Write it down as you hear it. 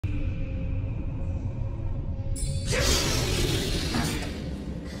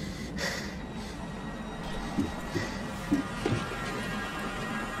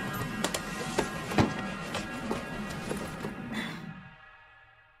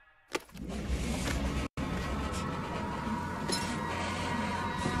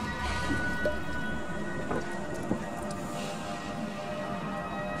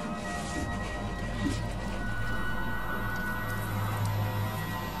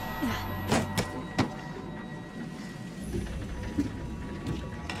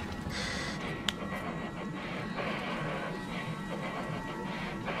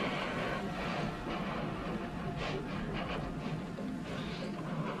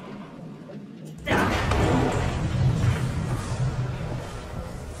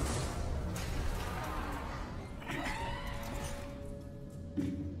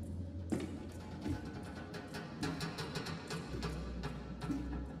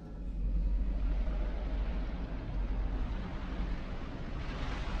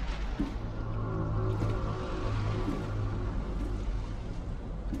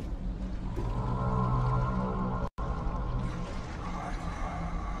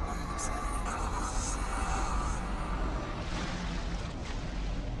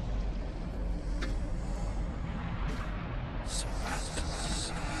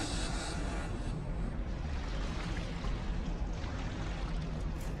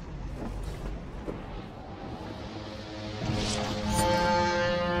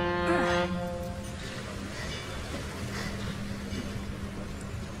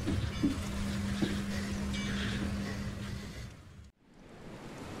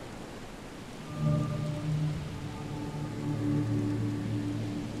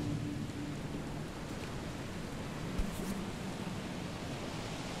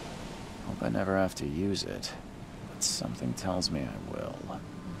I never have to use it, but something tells me I will.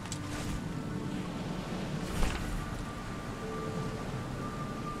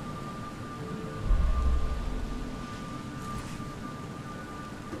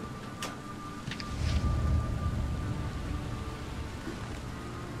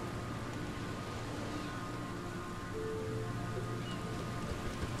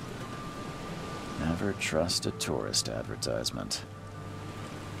 Never trust a tourist advertisement.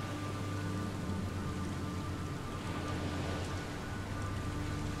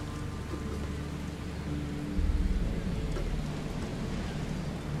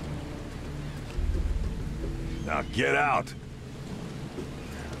 Now get out!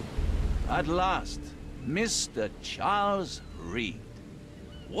 At last, Mr. Charles Reed.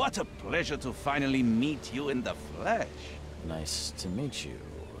 What a pleasure to finally meet you in the flesh. Nice to meet you.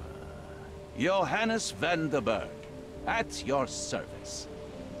 Johannes van der Berg, at your service.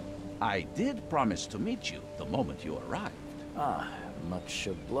 I did promise to meet you the moment you arrived. Ah, much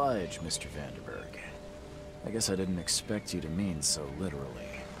obliged, Mr. van der Berg. I guess I didn't expect you to mean so literally.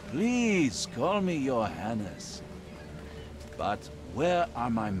 Please call me Johannes. But where are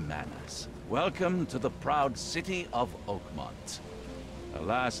my manners? Welcome to the proud city of Oakmont.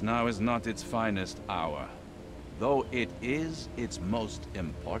 Alas, now is not its finest hour, though it is its most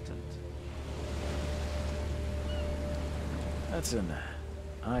important. That's an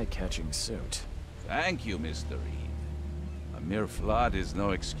eye-catching suit. Thank you, Mr. Reed. A mere flood is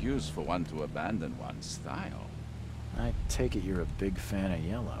no excuse for one to abandon one's style. I take it you're a big fan of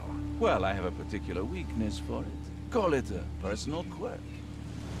yellow. Well, I have a particular weakness for it. Call it a personal quirk.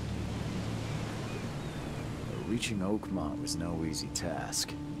 Reaching Oakmont was no easy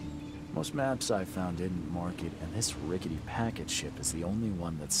task. Most maps I found didn't mark it, and this rickety packet ship is the only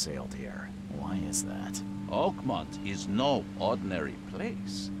one that sailed here. Why is that? Oakmont is no ordinary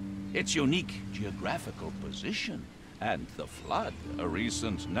place. Its unique geographical position and the flood, a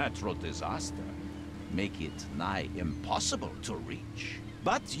recent natural disaster, make it nigh impossible to reach.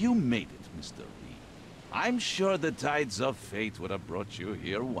 But you made it, Mr. Reed. I'm sure the tides of fate would have brought you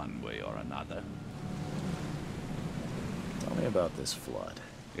here one way or another. Tell me about this flood.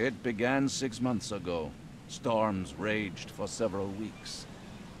 It began 6 months ago. Storms raged for several weeks,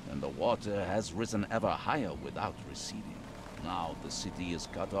 and the water has risen ever higher without receding. Now the city is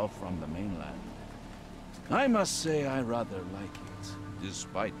cut off from the mainland. I must say I rather like it,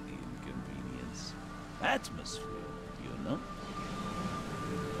 despite the inconvenience. Atmosphere, you know?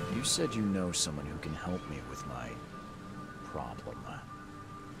 You said you know someone who can help me with my problem.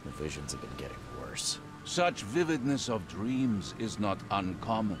 The visions have been getting worse. Such vividness of dreams is not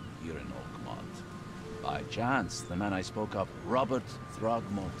uncommon here in Oakmont. By chance, the man I spoke of, Robert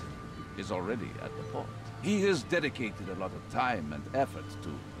Throgmorton, is already at the port. He has dedicated a lot of time and effort to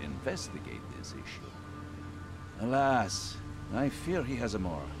investigate this issue. Alas, I fear he has a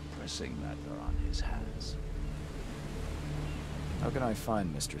more pressing matter on his hands. How can I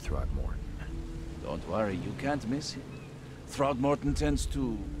find Mr. Throgmorton? Don't worry, you can't miss him. Throgmorton tends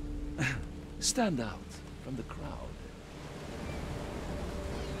to stand out from the crowd.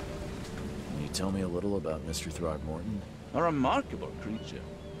 Can you tell me a little about Mr. Throgmorton? A remarkable creature.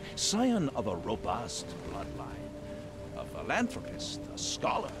 Scion of a robust bloodline. A philanthropist, a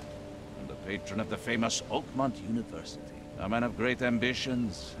scholar, and a patron of the famous Oakmont University. A man of great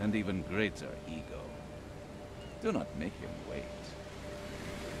ambitions and even greater ego. Do not make him wait.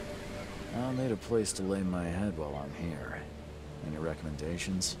 I'll need a place to lay my head while I'm here. Any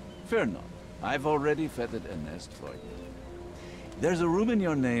recommendations? Fear not. I've already feathered a nest for you. There's a room in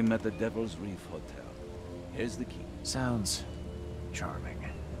your name at the Devil's Reef Hotel. Here's the key. Sounds charming.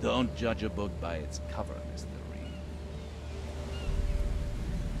 Don't judge a book by its cover, Mr. Reef.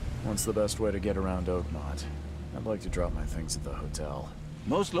 What's the best way to get around Oakmont? I'd like to drop my things at the hotel.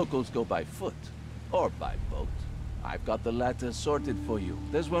 Most locals go by foot, or by boat. I've got the latter sorted for you.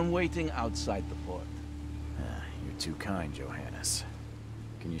 There's one waiting outside the port. You're too kind, Johannes.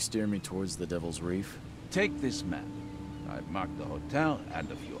 Can you steer me towards the Devil's Reef? Take this map. I've marked the hotel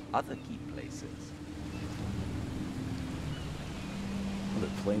and a few other key places. Other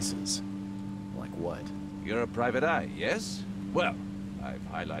places? Like what? You're a private eye, yes? Well, I've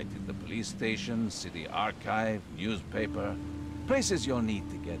highlighted the police station, city archive, newspaper. Places you'll need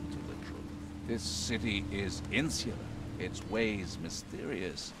to get to the truth. This city is insular, its ways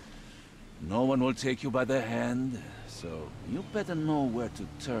mysterious. No one will take you by the hand, so you better know where to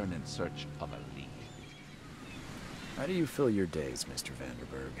turn in search of a lead. How do you fill your days, Mr.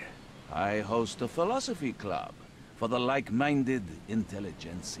 Vanderberg? I host a philosophy club for the like-minded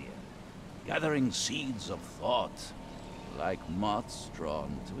intelligentsia, gathering seeds of thought, like moths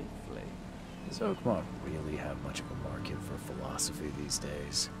drawn to a flame. Does Oakmont really have much of a market for philosophy these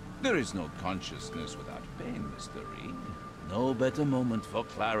days? There is no consciousness without pain, Mr. Reed. No better moment for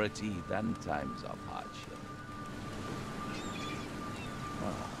clarity than times of hardship.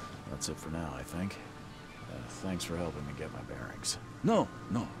 Well, that's it for now, I think. Thanks for helping me get my bearings. No.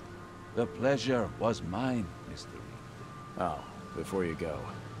 The pleasure was mine, Mr. Reed. Oh, before you go,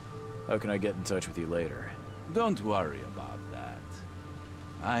 how can I get in touch with you later? Don't worry about that.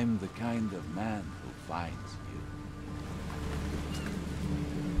 I'm the kind of man who finds you.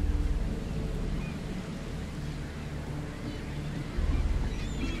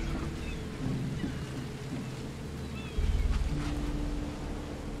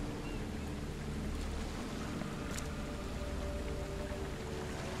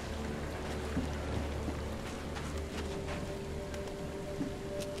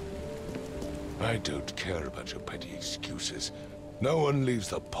 I don't care about your petty excuses. No one leaves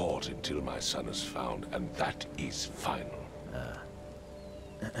the port until my son is found, and that is final.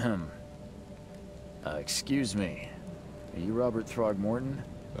 Excuse me. Are you Robert Throgmorton?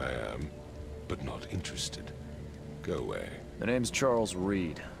 I am, but not interested. Go away. The name's Charles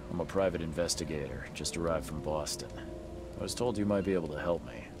Reed. I'm a private investigator, just arrived from Boston. I was told you might be able to help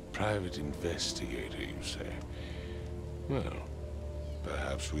me. Private investigator, you say? Well,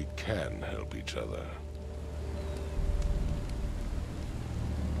 perhaps we can help each other.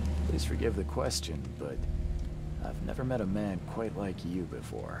 Please forgive the question, but I've never met a man quite like you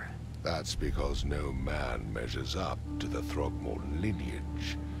before. That's because no man measures up to the Throgmorton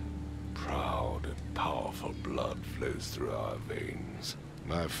lineage. Proud and powerful blood flows through our veins.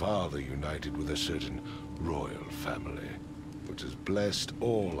 My father united with a certain royal family, which has blessed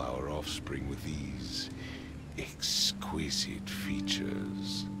all our offspring with these exquisite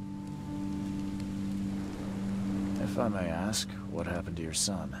features. If I may ask, what happened to your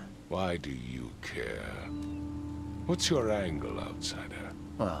son? Why do you care? What's your angle, outsider?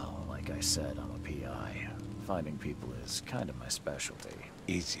 Well, like I said, I'm a PI. Finding people is kind of my specialty.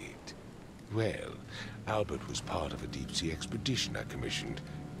 Is it? Well, Albert was part of a deep-sea expedition I commissioned.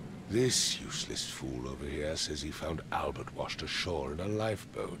 This useless fool over here says he found Albert washed ashore in a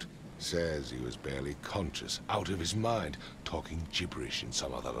lifeboat. Says he was barely conscious, out of his mind, talking gibberish in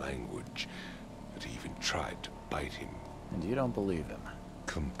some other language. That he even tried to bite him. And you don't believe him?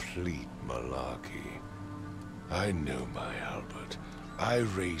 Complete malarkey. I know my Albert. I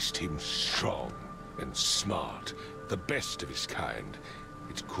raised him strong and smart, the best of his kind.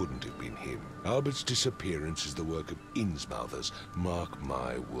 It couldn't have been him. Albert's disappearance is the work of Innsmouthers, mark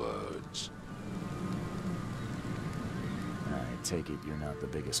my words. I take it you're not the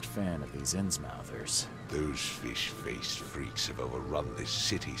biggest fan of these Innsmouthers. Those fish-faced freaks have overrun this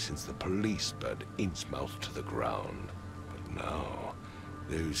city since the police burned Innsmouth to the ground. But now,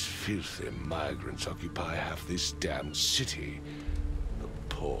 those filthy migrants occupy half this damned city. The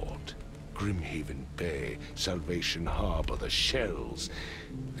port, Grimhaven Bay, Salvation Harbor, the shells.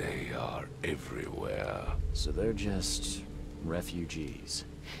 They are everywhere. So they're just refugees?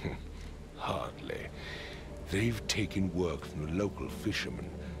 Hardly. They've taken work from the local fishermen.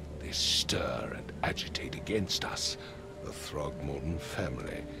 They stir and agitate against us, the Throgmorton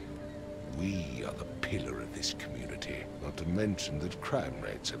family. We are the pillar of this community, not to mention that crime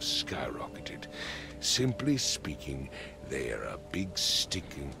rates have skyrocketed. Simply speaking, They're a big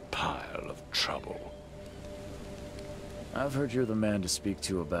stinking pile of trouble. I've heard you're the man to speak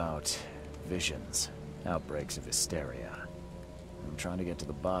to about visions, outbreaks of hysteria. I'm trying to get to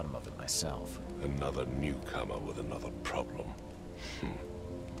the bottom of it myself. Another newcomer with another problem.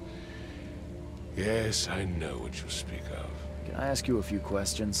 Yes, I know what you speak of. Can I ask you a few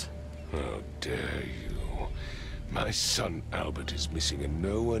questions? How dare you? My son Albert is missing, and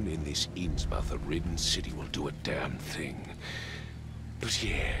no one in this Innsmouth-ridden city will do a damn thing. But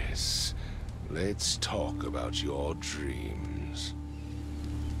yes, let's talk about your dreams.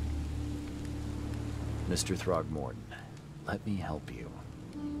 Mr. Throgmorton, let me help you.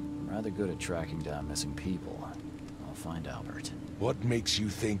 I'm rather good at tracking down missing people. I'll find Albert. What makes you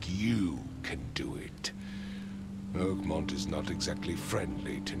think you can do it? Oakmont is not exactly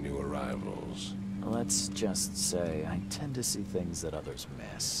friendly to new arrivals. Let's just say I tend to see things that others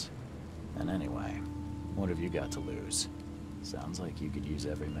miss. And anyway, what have you got to lose? Sounds like you could use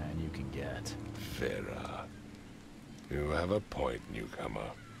every man you can get. Vera. You have a point, newcomer.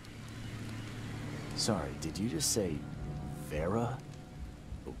 Sorry, did you just say Vera?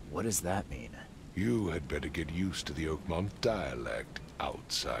 What does that mean? You had better get used to the Oakmont dialect,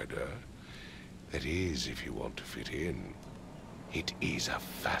 outsider. That is, if you want to fit in. It is a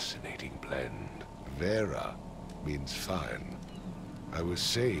fascinating blend. Vera means fine. I was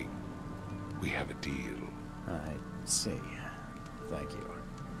saying, we have a deal. I see. Thank you.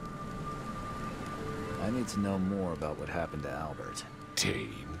 I need to know more about what happened to Albert.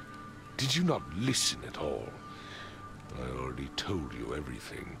 Dane, did you not listen at all? I already told you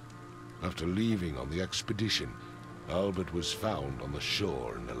everything. After leaving on the expedition, Albert was found on the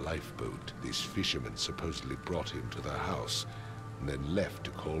shore in a lifeboat. This fisherman supposedly brought him to their house, and then left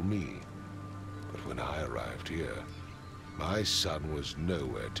to call me. But when I arrived here, my son was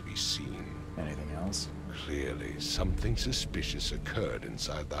nowhere to be seen. Anything else? Clearly, something suspicious occurred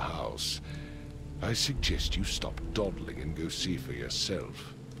inside the house. I suggest you stop dawdling and go see for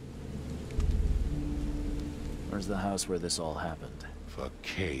yourself. Where's the house where this all happened? For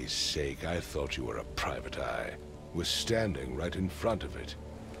Kay's sake, I thought you were a private eye. Was standing right in front of it.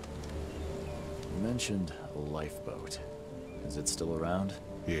 You mentioned a lifeboat. Is it still around?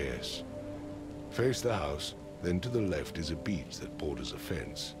 Yes. Face the house, then to the left is a beach that borders a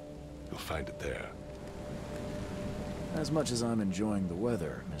fence. You'll find it there. As much as I'm enjoying the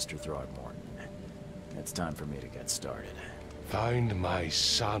weather, Mr. Throgmorton, it's time for me to get started. Find my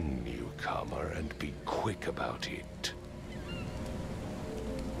son, newcomer, and be quick about it.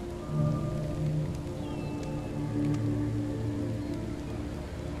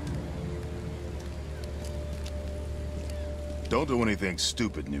 Don't do anything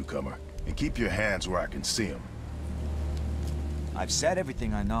stupid, newcomer. And keep your hands where I can see them. I've said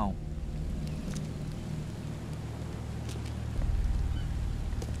everything I know.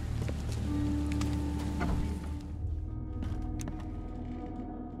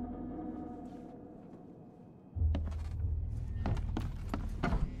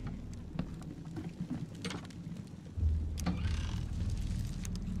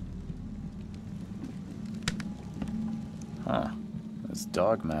 Huh. This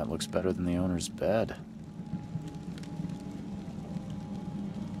dog mat looks better than the owner's bed.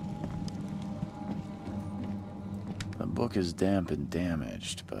 The book is damp and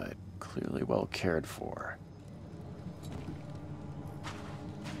damaged, but clearly well cared for.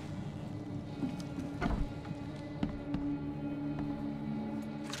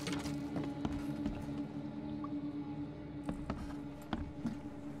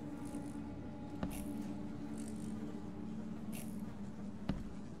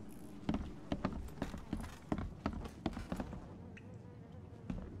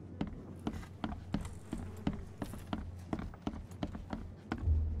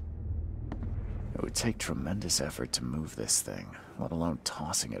 It would take tremendous effort to move this thing, let alone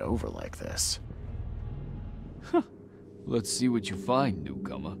tossing it over like this. Let's see what you find,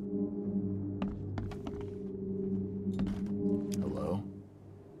 newcomer. Hello?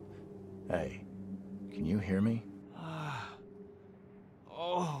 Hey, can you hear me?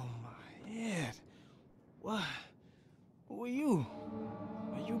 Oh, my head. What? Who are you?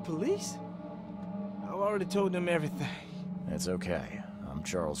 Are you police? I've already told them everything. It's okay. I'm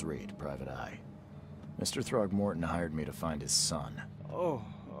Charles Reed, Private Eye. Mr. Throgmorton hired me to find his son. Oh,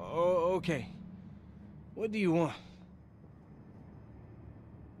 okay. What do you want?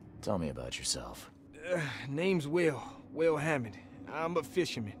 Tell me about yourself. Name's Will Hammond. I'm a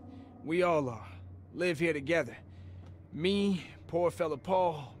fisherman. We all are. Live here together. Me, poor fella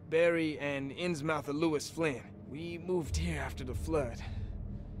Paul, Barry, and Innsmouther Lewis Flynn. We moved here after the flood.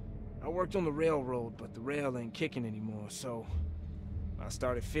 I worked on the railroad, but the rail ain't kicking anymore, so I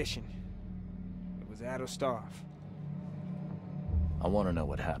started fishing. It was at or starve. I want to know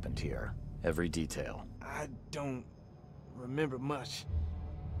what happened here. Every detail. I don't remember much.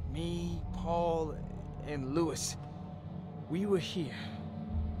 Me, Paul, and Lewis, we were here.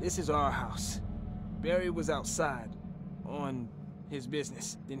 This is our house. Barry was outside, on his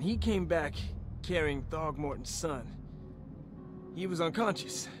business. Then he came back carrying Throgmorton's son. He was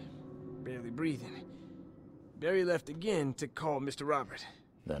unconscious, barely breathing. Barry left again to call Mr. Robert.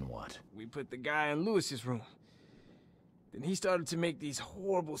 Then what? We put the guy in Lewis's room. Then he started to make these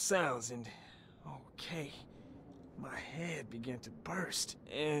horrible sounds and... okay, my head began to burst.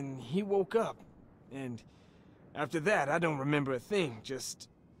 And he woke up. And after that, I don't remember a thing. Just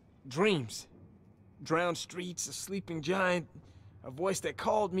dreams. Drowned streets, a sleeping giant, a voice that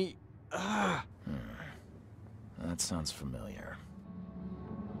called me. That sounds familiar.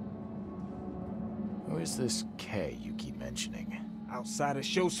 Who is this K you keep mentioning? Outsiders,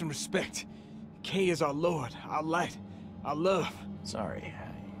 show some respect. K is our lord, our light, our love. Sorry,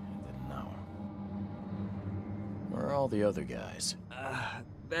 I didn't know. Where are all the other guys?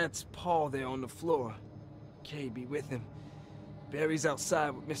 That's Paul there on the floor. K be with him. Barry's outside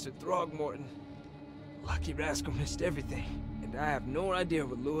with Mr. Throgmorton. Lucky rascal missed everything. And I have no idea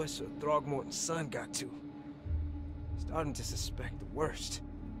what Lewis or Throgmorton's son got to. Starting to suspect the worst.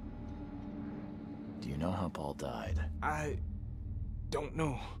 Do you know how Paul died? I don't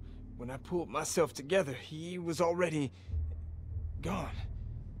know. When I pulled myself together, he was already gone.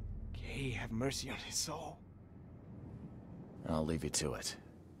 K have mercy on his soul. I'll leave you to it.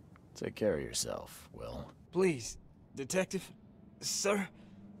 Take care of yourself, Will. Please, Detective, sir,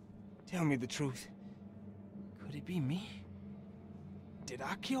 tell me the truth. Could it be me? Did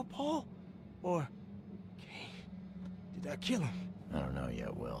I kill Paul? Or... K, did I kill him? I don't know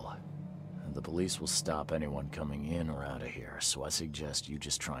yet, Will. The police will stop anyone coming in or out of here, so I suggest you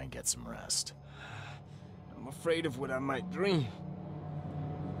just try and get some rest. I'm afraid of what I might dream.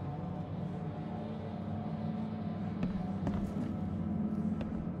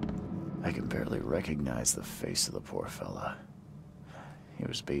 I can barely recognize the face of the poor fella. He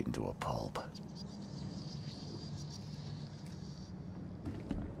was beaten to a pulp.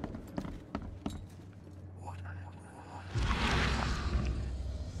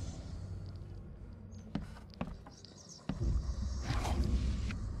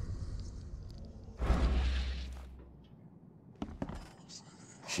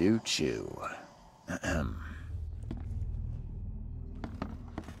 Choo-choo. Ahem.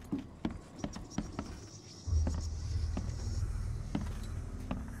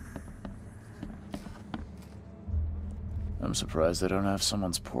 I'm surprised they don't have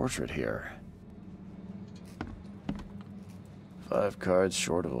someone's portrait here. 5 cards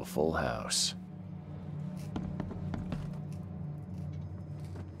short of a full house.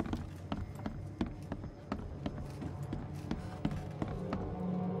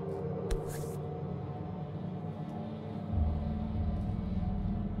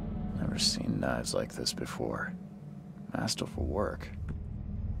 Never seen knives like this before. Masterful work.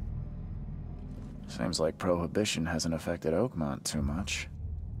 Seems like Prohibition hasn't affected Oakmont too much.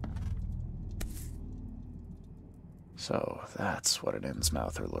 So, that's what an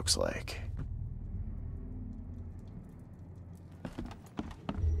Innsmouther looks like.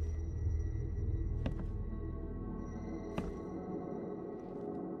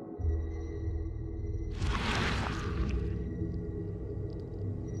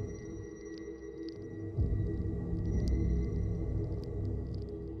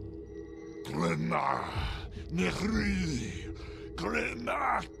 Glenna, Nehri,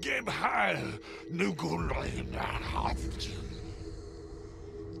 Glenna, Gebheil, Nugulina, Haft.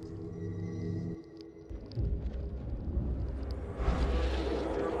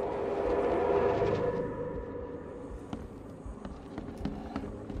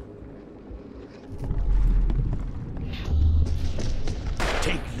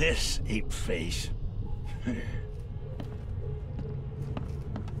 Take this, ape face.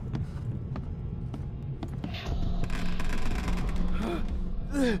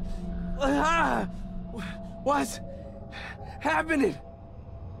 What's happening?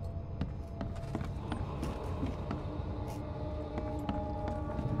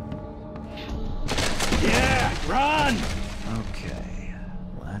 Yeah, run! Okay,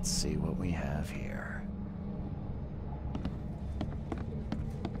 let's see what we have here.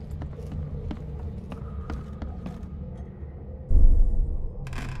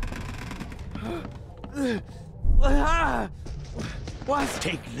 What?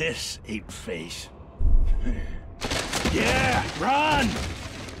 Take this, ape face. Yeah, run!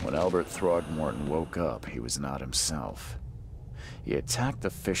 When Albert Throgmorton woke up, he was not himself. He attacked the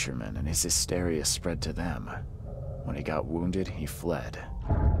fishermen, and his hysteria spread to them. When he got wounded, he fled.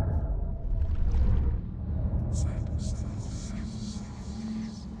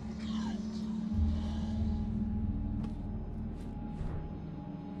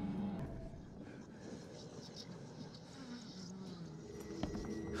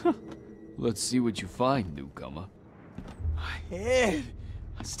 Let's see what you find, newcomer. My head!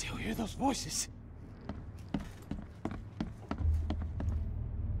 I still hear those voices.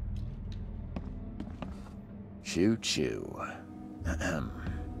 Choo choo. Ahem.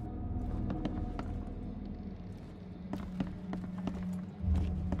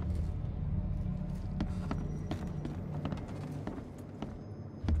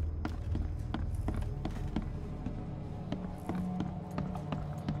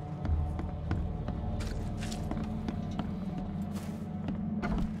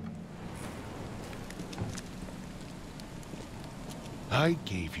 I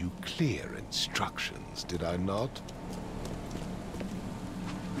gave you clear instructions, did I not?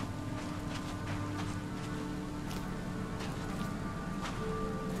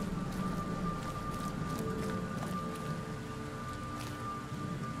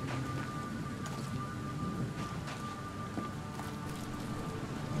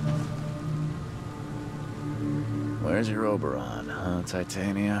 Where's your Oberon, huh,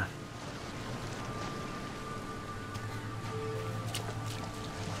 Titania?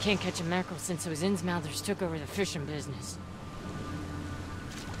 Can't catch a mackerel since those Innsmouthers took over the fishing business.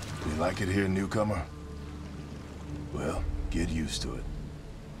 You like it here, newcomer? Well, get used to it.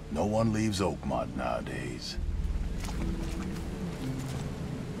 No one leaves Oakmont nowadays.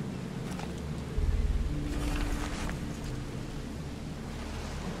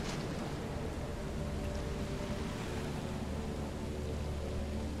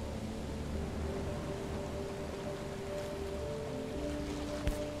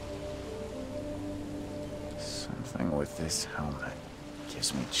 Something with this helmet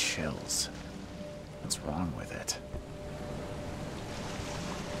gives me chills. What's wrong with it?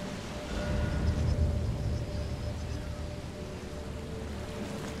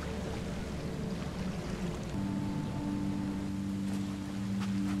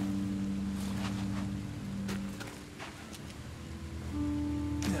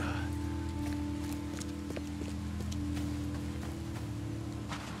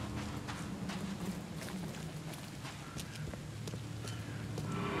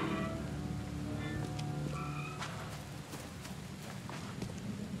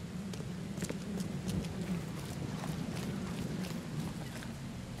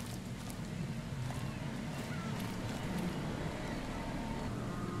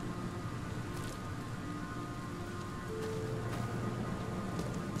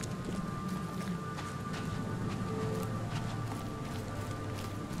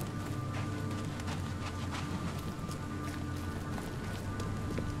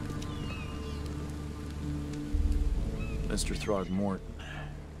 Mr. Throgmorton,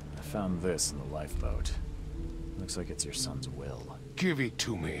 I found this in the lifeboat. Looks like it's your son's will. Give it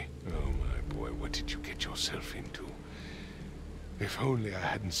to me. Oh, my boy, what did you get yourself into? If only I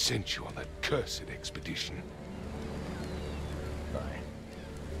hadn't sent you on that cursed expedition. Bye.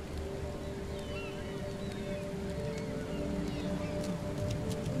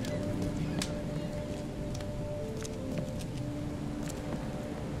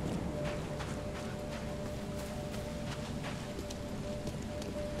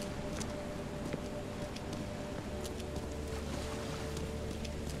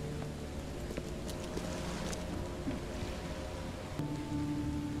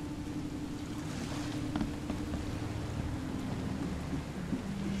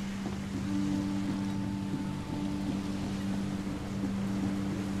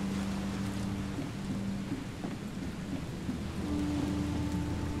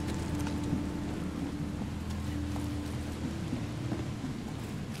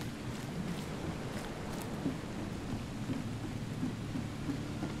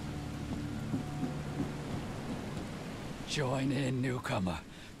 Join in, newcomer.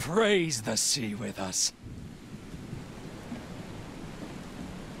 Praise the sea with us.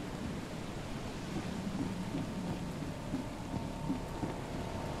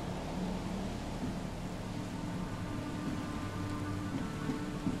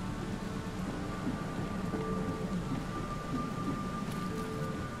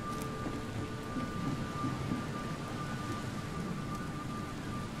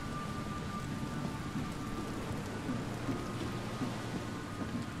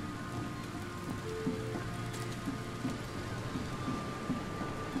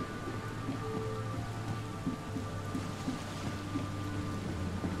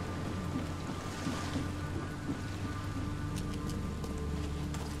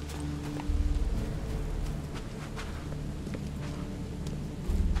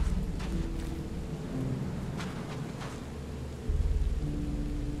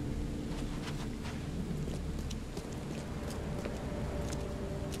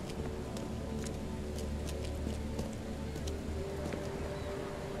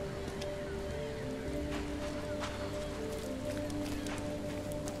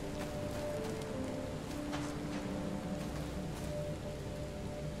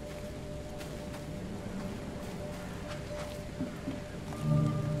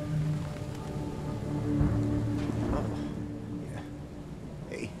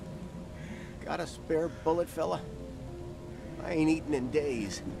 Got a spare bullet, fella? I ain't eaten in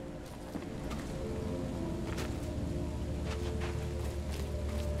days.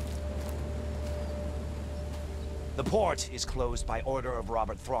 The port is closed by order of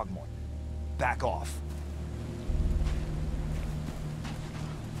Robert Throgmorton. Back off.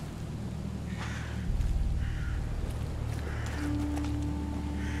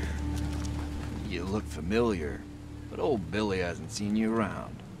 You look familiar, but old Billy hasn't seen you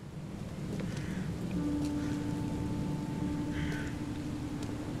around.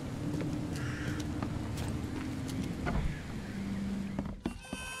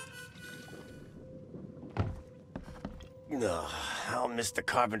 Ugh, I'll miss the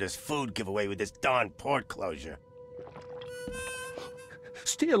carpenter's food giveaway with this darn port closure.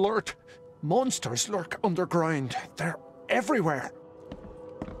 Stay alert. Monsters lurk underground. They're everywhere.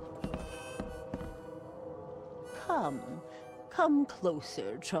 Come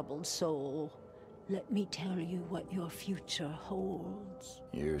closer, troubled soul. Let me tell you what your future holds.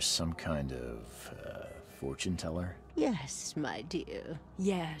 You're some kind of, fortune teller? Yes, my dear,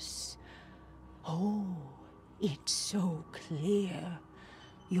 yes. Oh, it's so clear.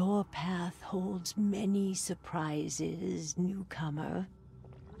 Your path holds many surprises, newcomer.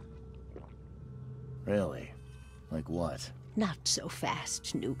 Really? Like what? Not so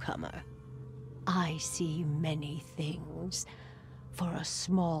fast, newcomer. I see many things. For a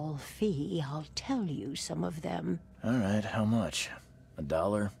small fee, I'll tell you some of them. All right, how much?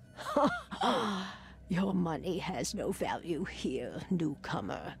 $1? Your money has no value here,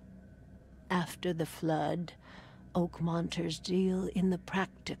 newcomer. After the flood, Oakmonters deal in the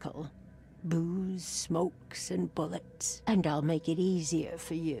practical. Booze, smokes, and bullets. And I'll make it easier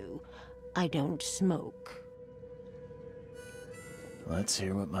for you. I don't smoke. Let's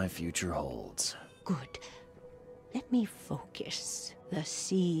hear what my future holds. Good. Let me focus. The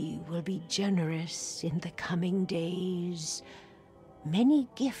sea will be generous in the coming days. Many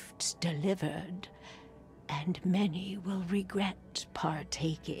gifts delivered, and many will regret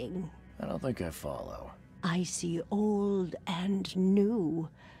partaking. I don't think I follow. I see old and new.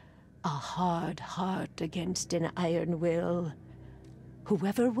 A hard heart against an iron will.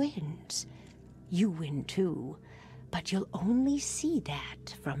 Whoever wins, you win too. But you'll only see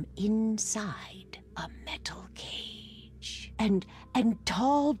that from inside a metal cage. And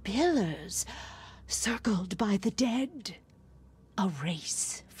tall pillars, circled by the dead. A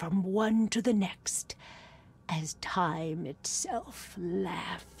race from one to the next, as time itself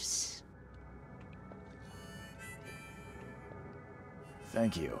laughs.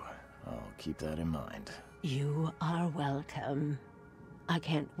 Thank you. I'll keep that in mind. You are welcome. I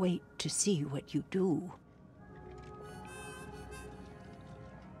can't wait to see what you do.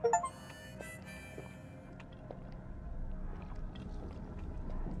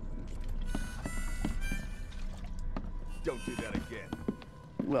 Don't do that again.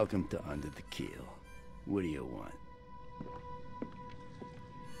 Welcome to Under the Keel. What do you want?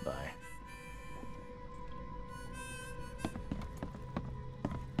 Bye.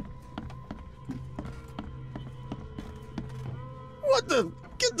 What the?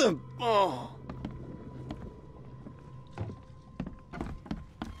 Get the... Oh.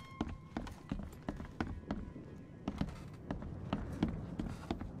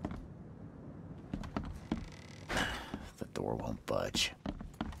 The door won't budge.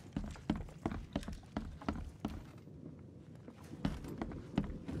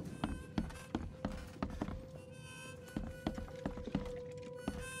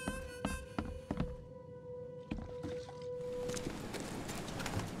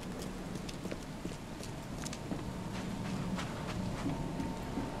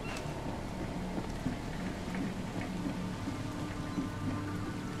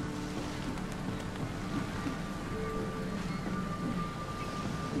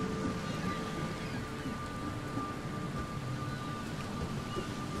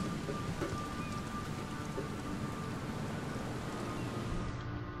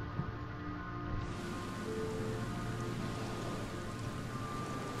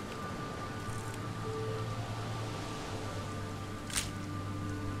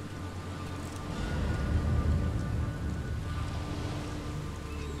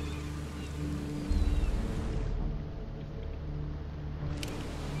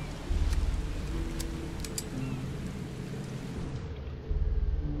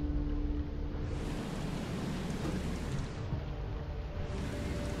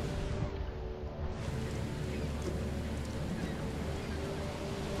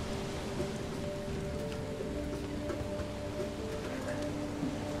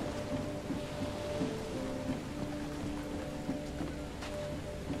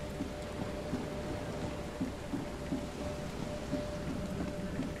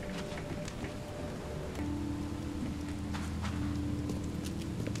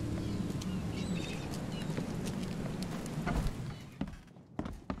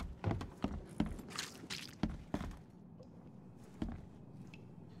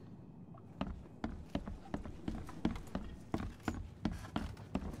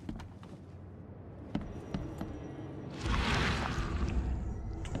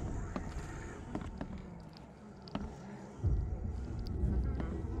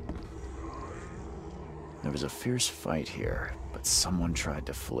 There was a fierce fight here, but someone tried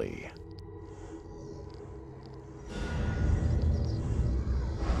to flee.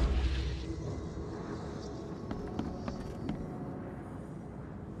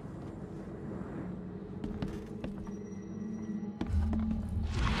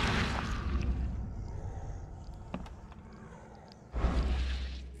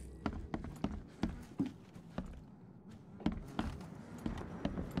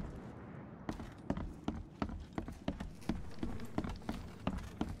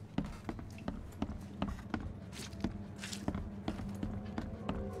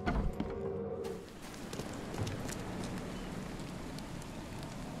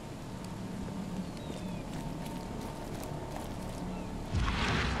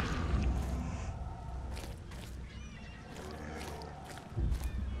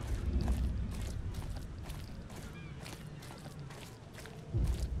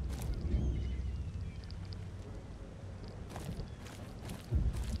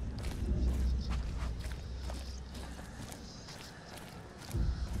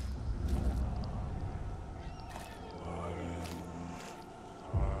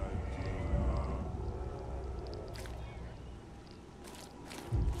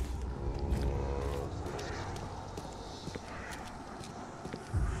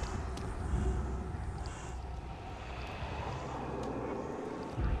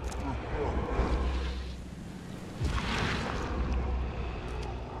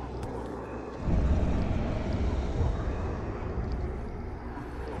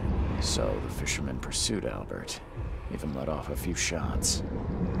 So the fishermen pursued Albert, even let off a few shots.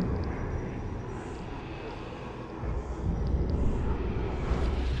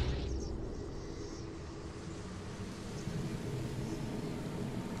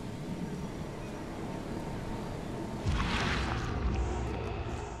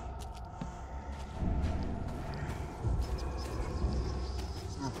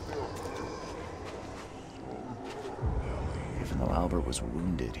 Albert was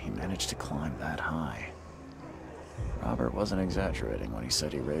wounded, he managed to climb that high. Robert wasn't exaggerating when he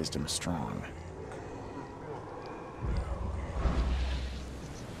said he raised him strong.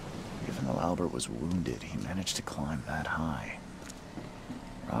 Even though Albert was wounded, he managed to climb that high.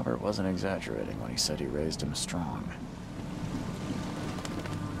 Robert wasn't exaggerating when he said he raised him strong.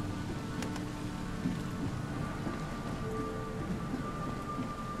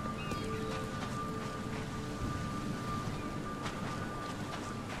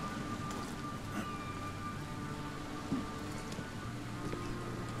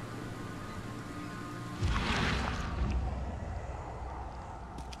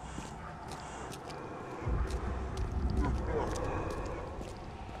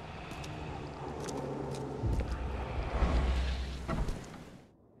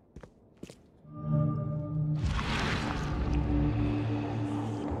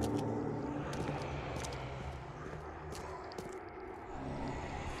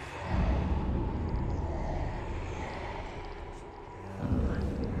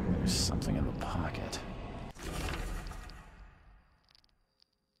 Something in the pocket.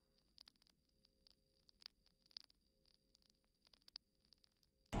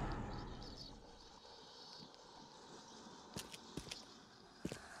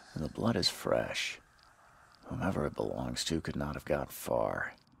 The blood is fresh. Whomever it belongs to could not have got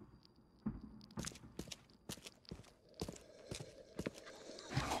far.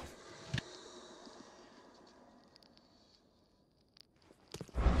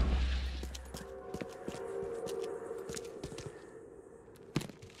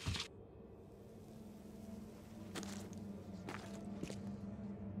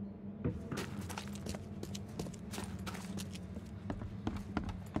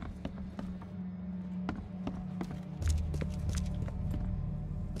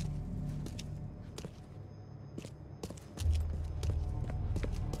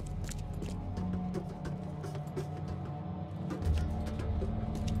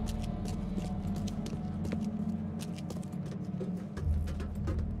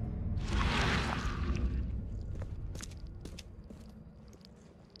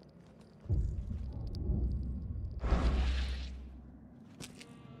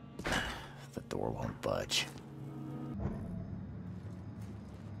 The door won't budge.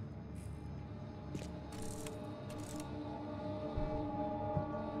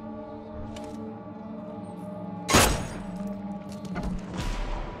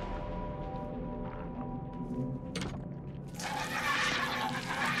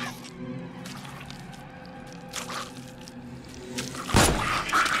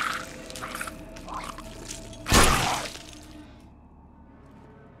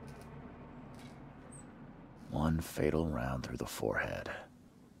 One fatal round through the forehead.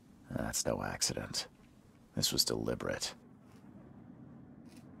 That's no accident. This was deliberate.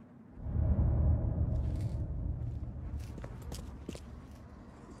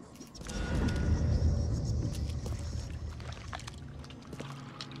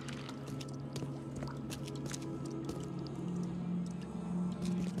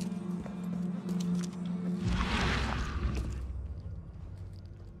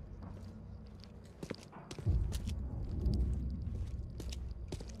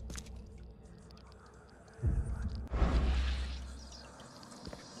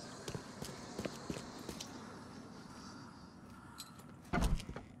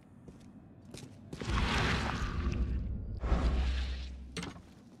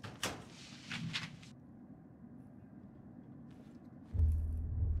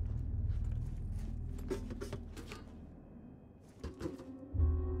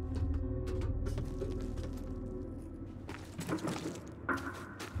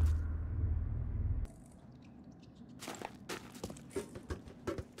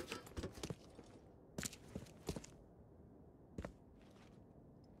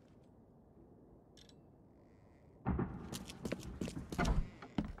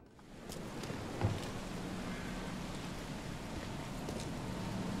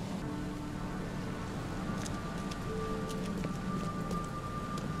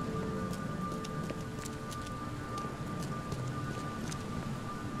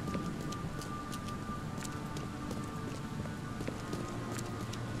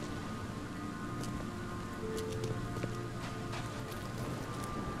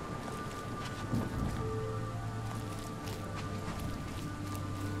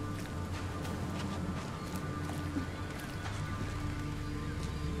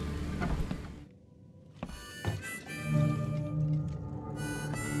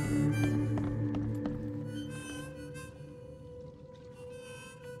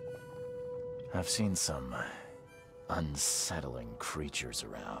 I've seen some unsettling creatures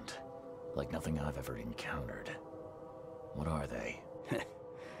around, like nothing I've ever encountered. What are they?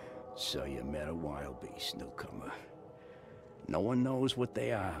 So you met a wild beast, newcomer. No one knows what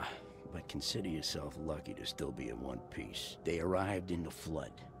they are, but consider yourself lucky to still be in one piece. They arrived in the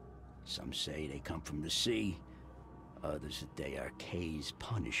flood. Some say they come from the sea, others that they are Kay's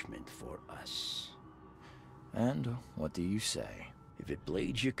punishment for us. And what do you say? If it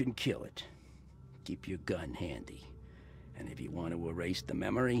bleeds, you can kill it. Keep your gun handy. And if you want to erase the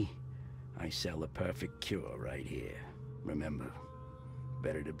memory, I sell a perfect cure right here. Remember,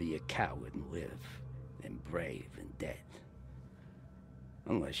 better to be a coward and live than brave and dead.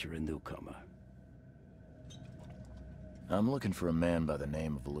 Unless you're a newcomer. I'm looking for a man by the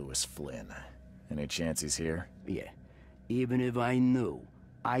name of Lewis Flynn. Any chance he's here? Yeah. Even if I knew,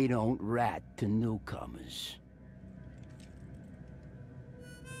 I don't rat to newcomers.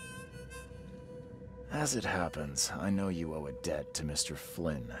 As it happens, I know you owe a debt to Mr.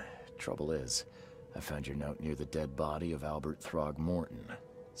 Flynn. Trouble is, I found your note near the dead body of Albert Throgmorton,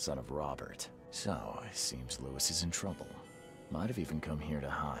 son of Robert. So, it seems Lewis is in trouble. Might have even come here to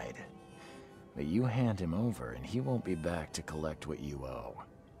hide. But you hand him over, and he won't be back to collect what you owe.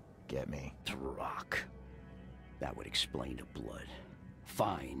 Get me? Throg. That would explain the blood.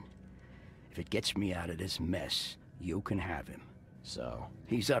 Fine. If it gets me out of this mess, you can have him. So?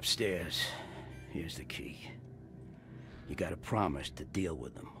 He's upstairs. Here's the key. You gotta promise to deal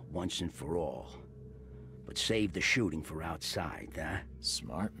with him, once and for all. But save the shooting for outside, huh?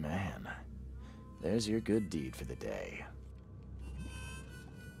 Smart man. There's your good deed for the day.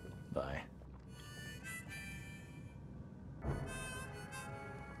 Bye.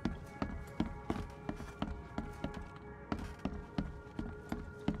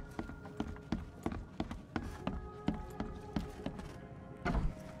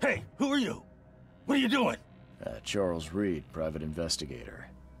 Hey, who are you? What are you doing? Charles Reed, private investigator.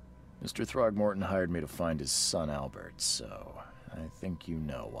 Mr. Throgmorton hired me to find his son Albert, so I think you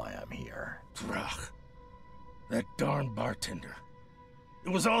know why I'm here. Throg. That darn bartender. It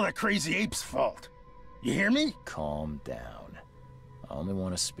was all that crazy ape's fault. You hear me? Calm down. I only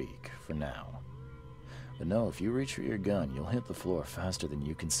want to speak, for now. But no, if you reach for your gun, you'll hit the floor faster than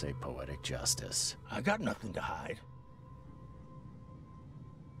you can say poetic justice. I got nothing to hide.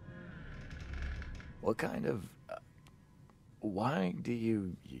 What kind of... why do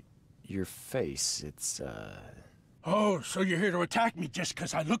you... your face, it's, Oh, so you're here to attack me just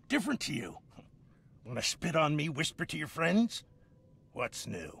because I look different to you? Wanna spit on me, whisper to your friends? What's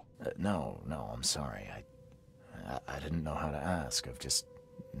new? No, I'm sorry. I didn't know how to ask. I've just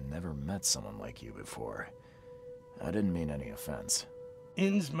never met someone like you before. I didn't mean any offense.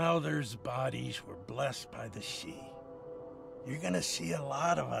 Innsmouther's bodies were blessed by the sea. You're gonna see a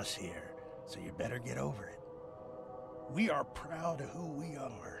lot of us here, so you better get over it. We are proud of who we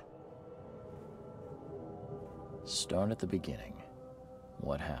are. Start at the beginning.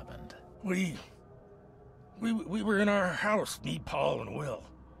 What happened? We were in our house, me, Paul, and Will.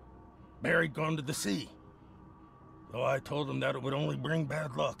 Berg'd gone to the sea. Though I told him that it would only bring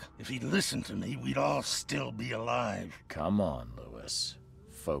bad luck. If he'd listened to me, we'd all still be alive. Come on, Lewis.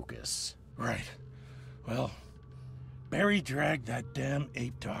 Focus. Right. Well, Barry dragged that damn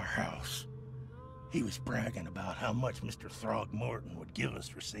ape to our house. He was bragging about how much Mr. Throgmorton would give us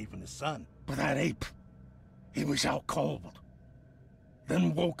for saving his son. But that ape, he was out cold.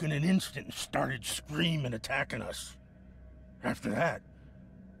 Then woke in an instant and started screaming, attacking us. After that,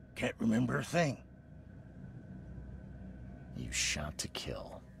 can't remember a thing. You shot to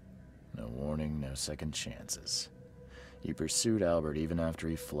kill. No warning, no second chances. You pursued Albert even after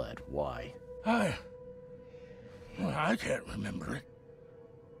he fled. Why? I can't remember it.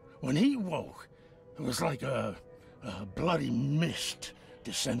 When he woke, it was like a bloody mist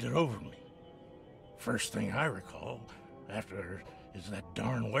descended over me. First thing I recall after is that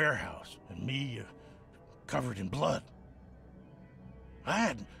darn warehouse and me covered in blood. I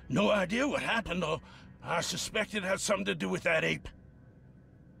had no idea what happened, though. I suspected it had something to do with that ape.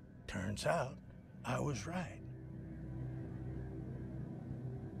 Turns out, I was right.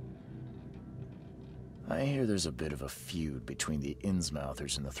 I hear there's a bit of a feud between the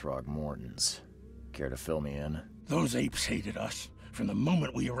Innsmouthers and the Throgmortons. Care to fill me in? Those apes hated us from the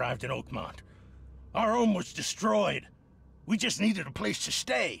moment we arrived in Oakmont. Our home was destroyed. We just needed a place to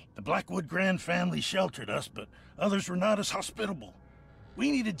stay. The Blackwood Grand family sheltered us, but others were not as hospitable.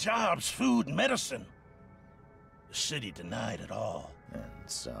 We needed jobs, food, and medicine. The city denied it all. And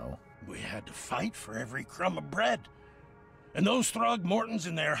so? We had to fight for every crumb of bread. And those Throgmortons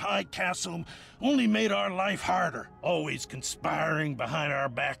in their high castle only made our life harder, always conspiring behind our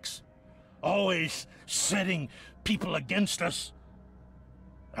backs, always setting people against us.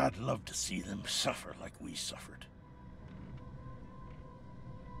 I'd love to see them suffer like we suffered.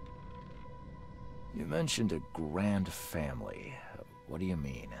 You mentioned a grand family. What do you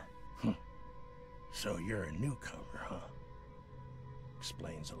mean? So you're a newcomer, huh?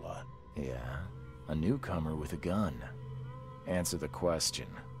 Explains a lot. Yeah, a newcomer with a gun. Answer the question.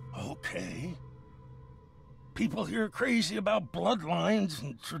 Okay. People here are crazy about bloodlines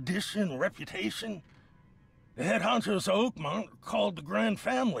and tradition and reputation. The head honchos of Oakmont are called the Grand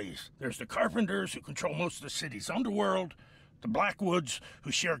Families. There's the Carpenters, who control most of the city's underworld, the Blackwoods,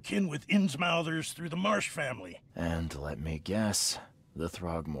 who share kin with Innsmouthers through the Marsh family. And let me guess, the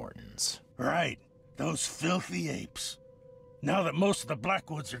Throgmortons. Right. Those filthy apes. Now that most of the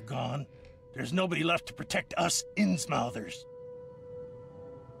Blackwoods are gone, there's nobody left to protect us Innsmouthers.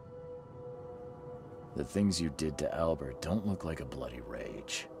 The things you did to Albert don't look like a bloody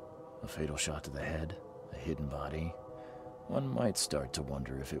rage. A fatal shot to the head, a hidden body. One might start to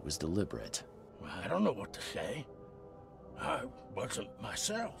wonder if it was deliberate. I don't know what to say. I wasn't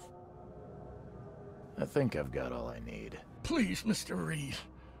myself. I think I've got all I need. Please, Mr. Reef,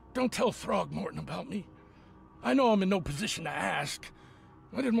 don't tell Throgmorton about me. I know I'm in no position to ask.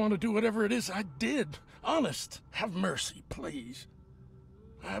 I didn't want to do whatever it is I did. Honest, have mercy, please.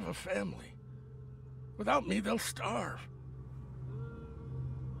 I have a family. Without me, they'll starve.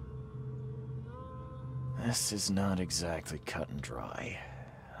 This is not exactly cut and dry.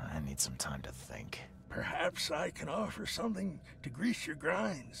 I need some time to think. Perhaps I can offer something to grease your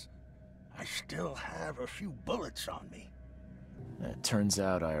grinds. I still have a few bullets on me. It turns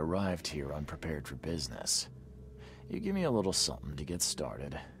out I arrived here unprepared for business. You give me a little something to get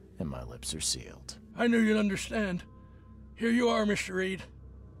started, and my lips are sealed. I knew you'd understand. Here you are, Mr. Reed.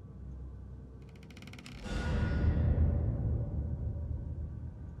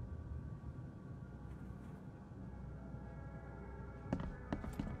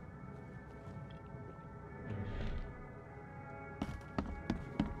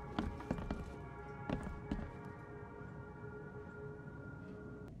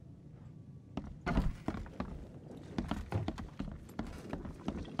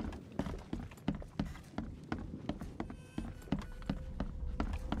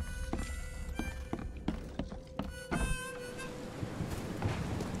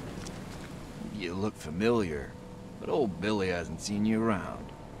 You look familiar, but old Billy hasn't seen you around.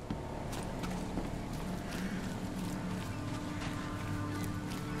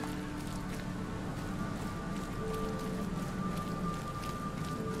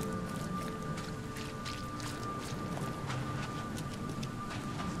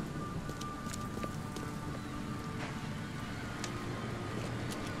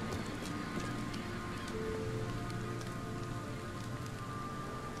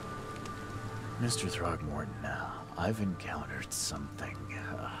 Mr. Throgmorton, I've encountered something.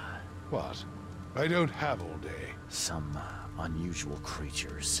 What? I don't have all day. Some unusual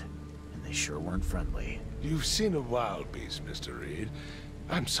creatures, and they sure weren't friendly. You've seen a wild beast, Mr. Reed.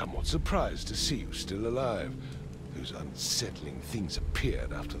 I'm somewhat surprised to see you still alive. Those unsettling things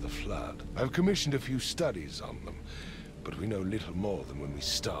appeared after the flood. I've commissioned a few studies on them, but we know little more than when we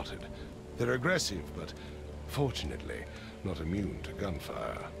started. They're aggressive, but fortunately, not immune to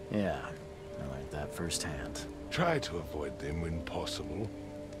gunfire. Yeah, I learned that firsthand. Try to avoid them when possible.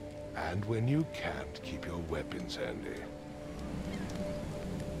 And when you can't, keep your weapons handy.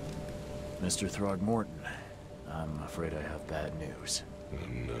 Mr. Throgmorton, I'm afraid I have bad news. Oh,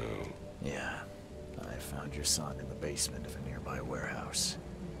 no. Yeah, I found your son in the basement of a nearby warehouse.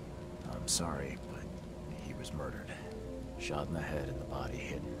 I'm sorry, but he was murdered. Shot in the head and the body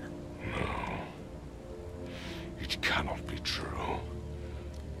hidden. No. It cannot be true.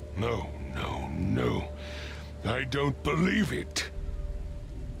 No, no, no. I don't believe it.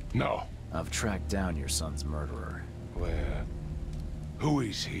 No. I've tracked down your son's murderer. Where? Who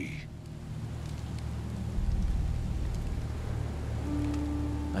is he?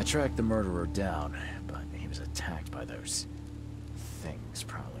 I tracked the murderer down, but he was attacked by those things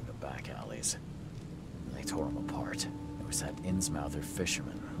prowling the back alleys. They tore him apart. It was that Innsmouther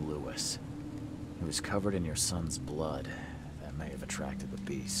fisherman, Lewis. He was covered in your son's blood. That may have attracted the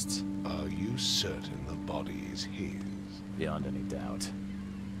beasts. Are you certain the body is his? Beyond any doubt.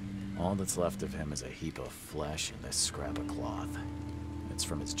 All that's left of him is a heap of flesh and this scrap of cloth. It's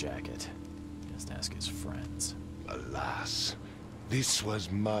from his jacket. Just ask his friends. Alas, this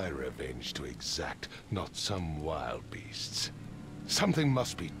was my revenge to exact, not some wild beast's. Something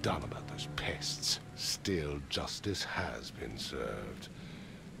must be done about those pests. Still, justice has been served.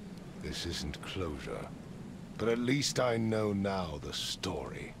 This isn't closure, but at least I know now the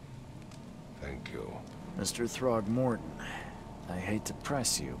story. Thank you. Mr. Throgmorton, I hate to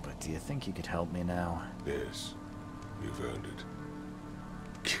press you, but do you think you could help me now? Yes, you've earned it.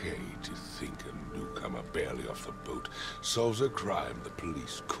 Gay to think a newcomer barely off the boat solves a crime the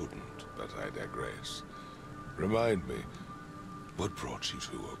police couldn't, but I digress. Remind me, what brought you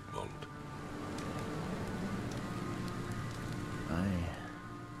to Oakmont?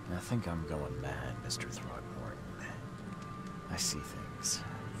 I think I'm going mad, Mr. Throgmorton. I see things,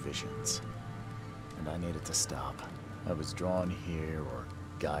 visions, and I needed to stop. I was drawn here, or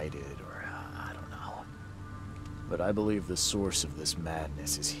guided, or I don't know. But I believe the source of this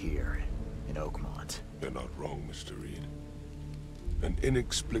madness is here, in Oakmont. You're not wrong, Mr. Reed. An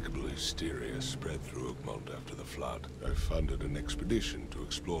inexplicable hysteria spread through Oakmont after the flood. I funded an expedition to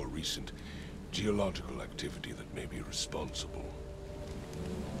explore recent geological activity that may be responsible.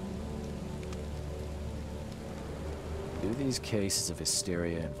 Do these cases of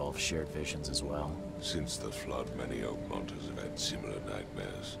hysteria involve shared visions as well? Since the flood, many Oakmonters have had similar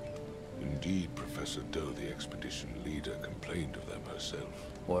nightmares. Indeed, Professor Doe, the expedition leader, complained of them herself.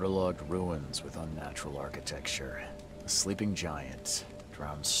 Waterlogged ruins with unnatural architecture. A sleeping giant,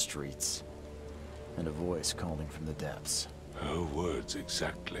 drowned streets, and a voice calling from the depths. Her words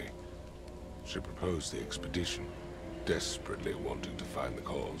exactly. She proposed the expedition, desperately wanting to find the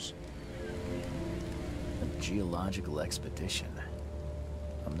cause. A geological expedition?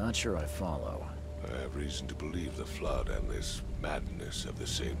 I'm not sure I follow. I have reason to believe the flood and this madness have the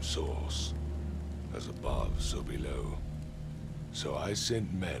same source. As above, so below. So I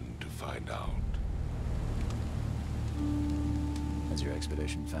sent men to find out. Has your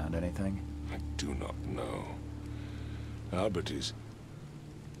expedition found anything? I do not know. Albert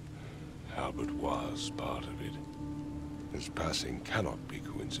was part of it. His passing cannot be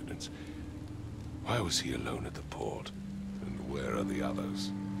coincidence. Why was he alone at the port? And where are the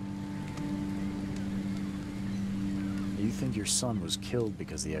others? You think your son was killed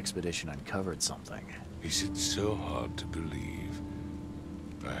because the expedition uncovered something? Is it so hard to believe?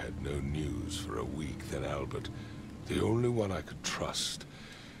 I had no news for a week, then Albert, the only one I could trust,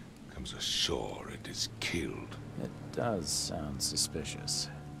 comes ashore and is killed. It does sound suspicious.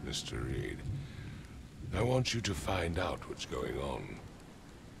 Mr. Reed, I want you to find out what's going on.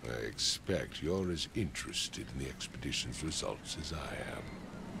 I expect you're as interested in the expedition's results as I am.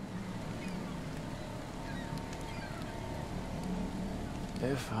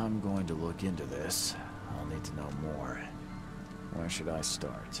 If I'm going to look into this, I'll need to know more. Where should I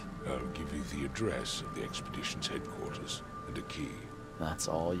start? I'll give you the address of the expedition's headquarters and a key. That's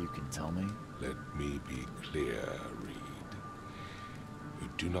all you can tell me? Let me be clear, Reed. You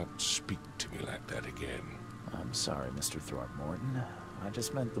do not speak to me like that again. I'm sorry, Mr. Throgmorton. I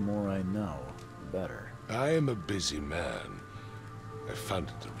just meant the more I know, the better. I am a busy man. I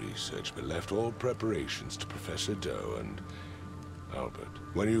funded the research, but left all preparations to Professor Doe and Albert.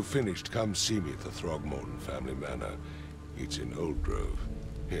 When you've finished, come see me at the Throgmorton family manor. It's in Old Grove.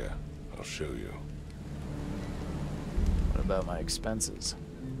 Here, I'll show you. What about my expenses?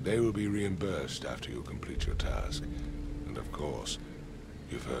 They will be reimbursed after you complete your task. And of course,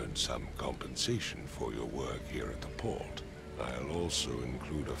 you've earned some compensation for your work here at the port. I'll also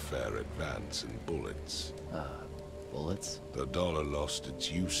include a fair advance in bullets. Bullets? The dollar lost its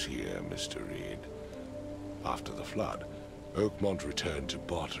use here, Mr. Reed. After the flood, Oakmont returned to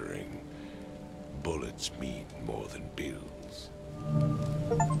bartering. Bullets mean more than bills.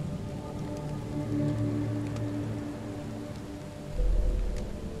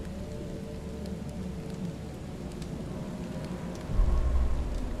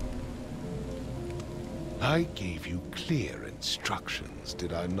 I gave you clear instructions,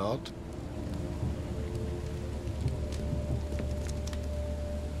 did I not?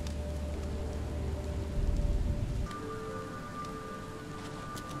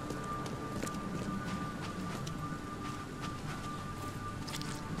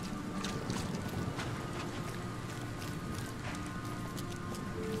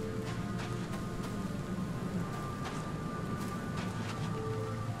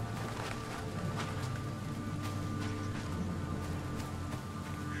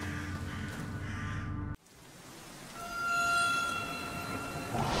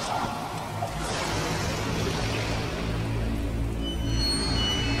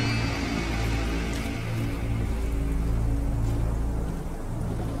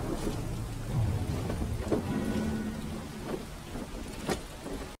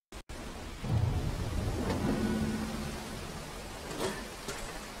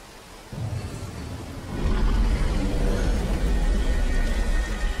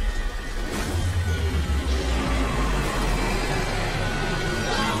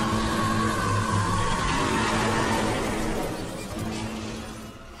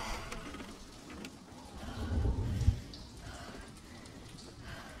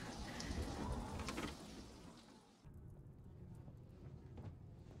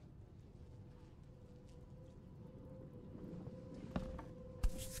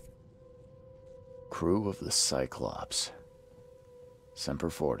 Crew of the Cyclops.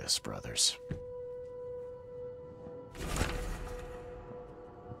 Semper Fortis, brothers.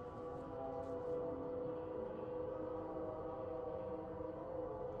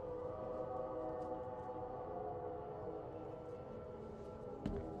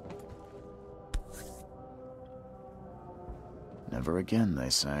 Never again,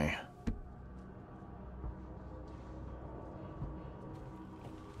 they say.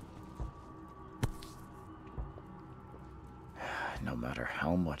 No matter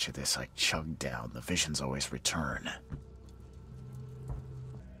how much of this I chug down, the visions always return.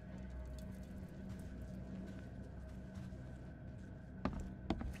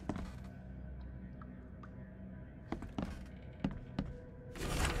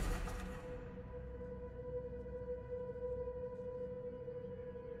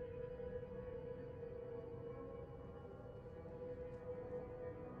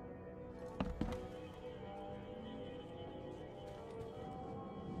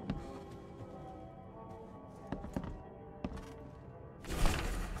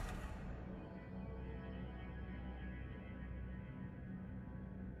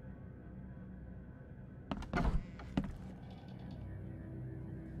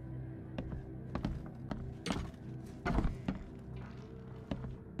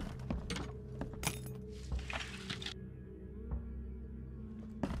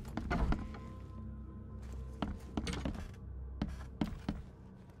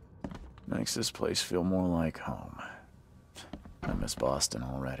 Makes this place feel more like home. I miss Boston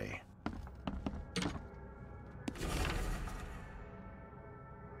already.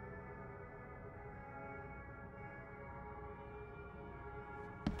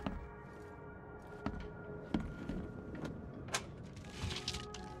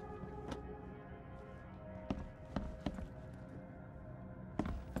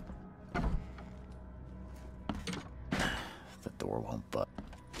 The door won't budge.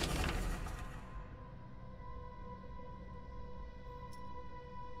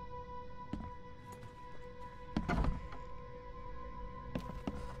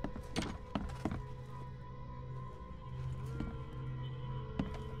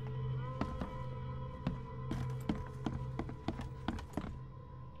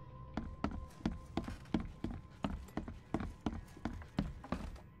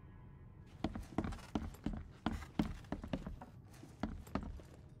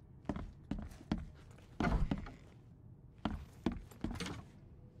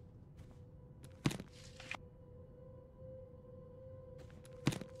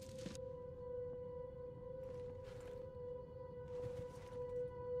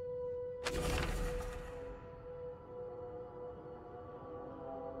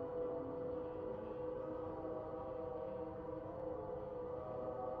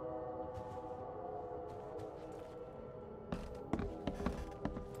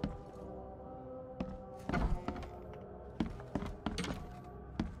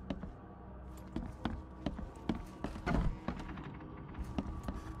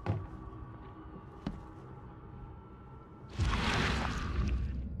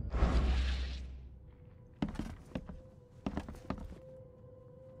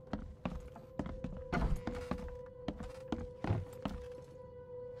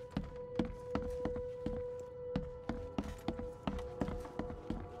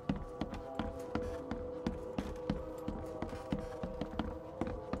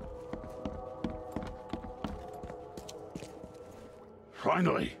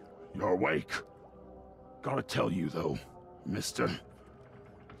 Finally, you're awake. Gotta tell you, though, mister.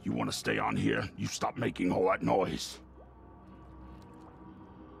 You want to stay on here, you stop making all that noise.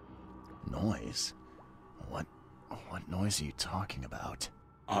 Noise? What noise are you talking about?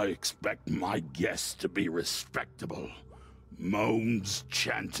 I expect my guests to be respectable. Moans,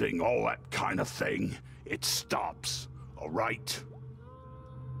 chanting, all that kind of thing. It stops, all right?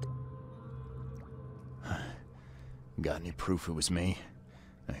 Got any proof it was me?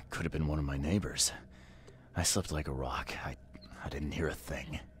 It could have been one of my neighbors. I slept like a rock. I didn't hear a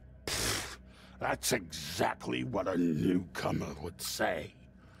thing. That's exactly what a newcomer would say.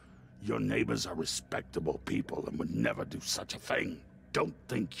 Your neighbors are respectable people and would never do such a thing. Don't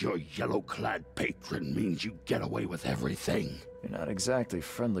think your yellow-clad patron means you get away with everything. You're not exactly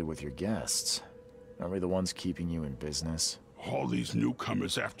friendly with your guests. Aren't we the ones keeping you in business? All these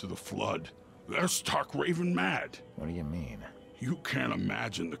newcomers after the flood, they're stark raving mad. What do you mean? You can't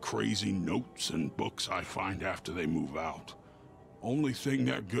imagine the crazy notes and books I find after they move out. Only thing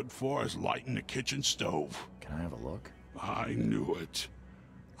they're good for is lighting the kitchen stove. Can I have a look? I knew it.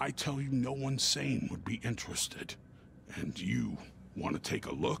 I tell you, no one sane would be interested. And you want to take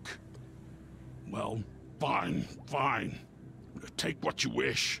a look? Well, fine, fine. Take what you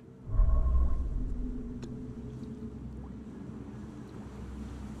wish.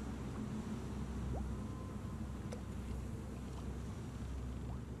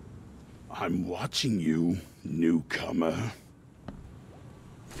 I'm watching you, newcomer.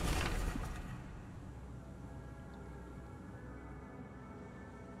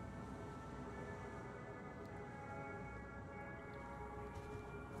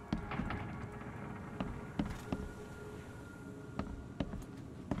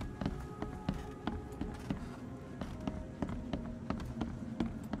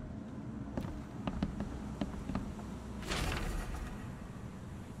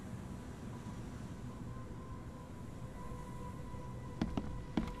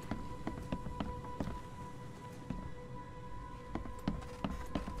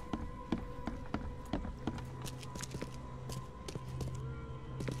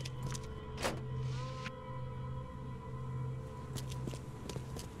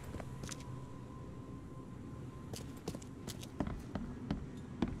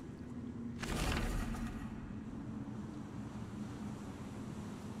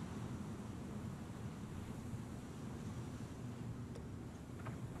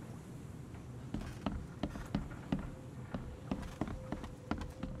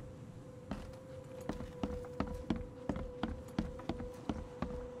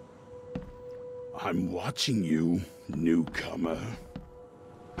 I'm watching you, newcomer.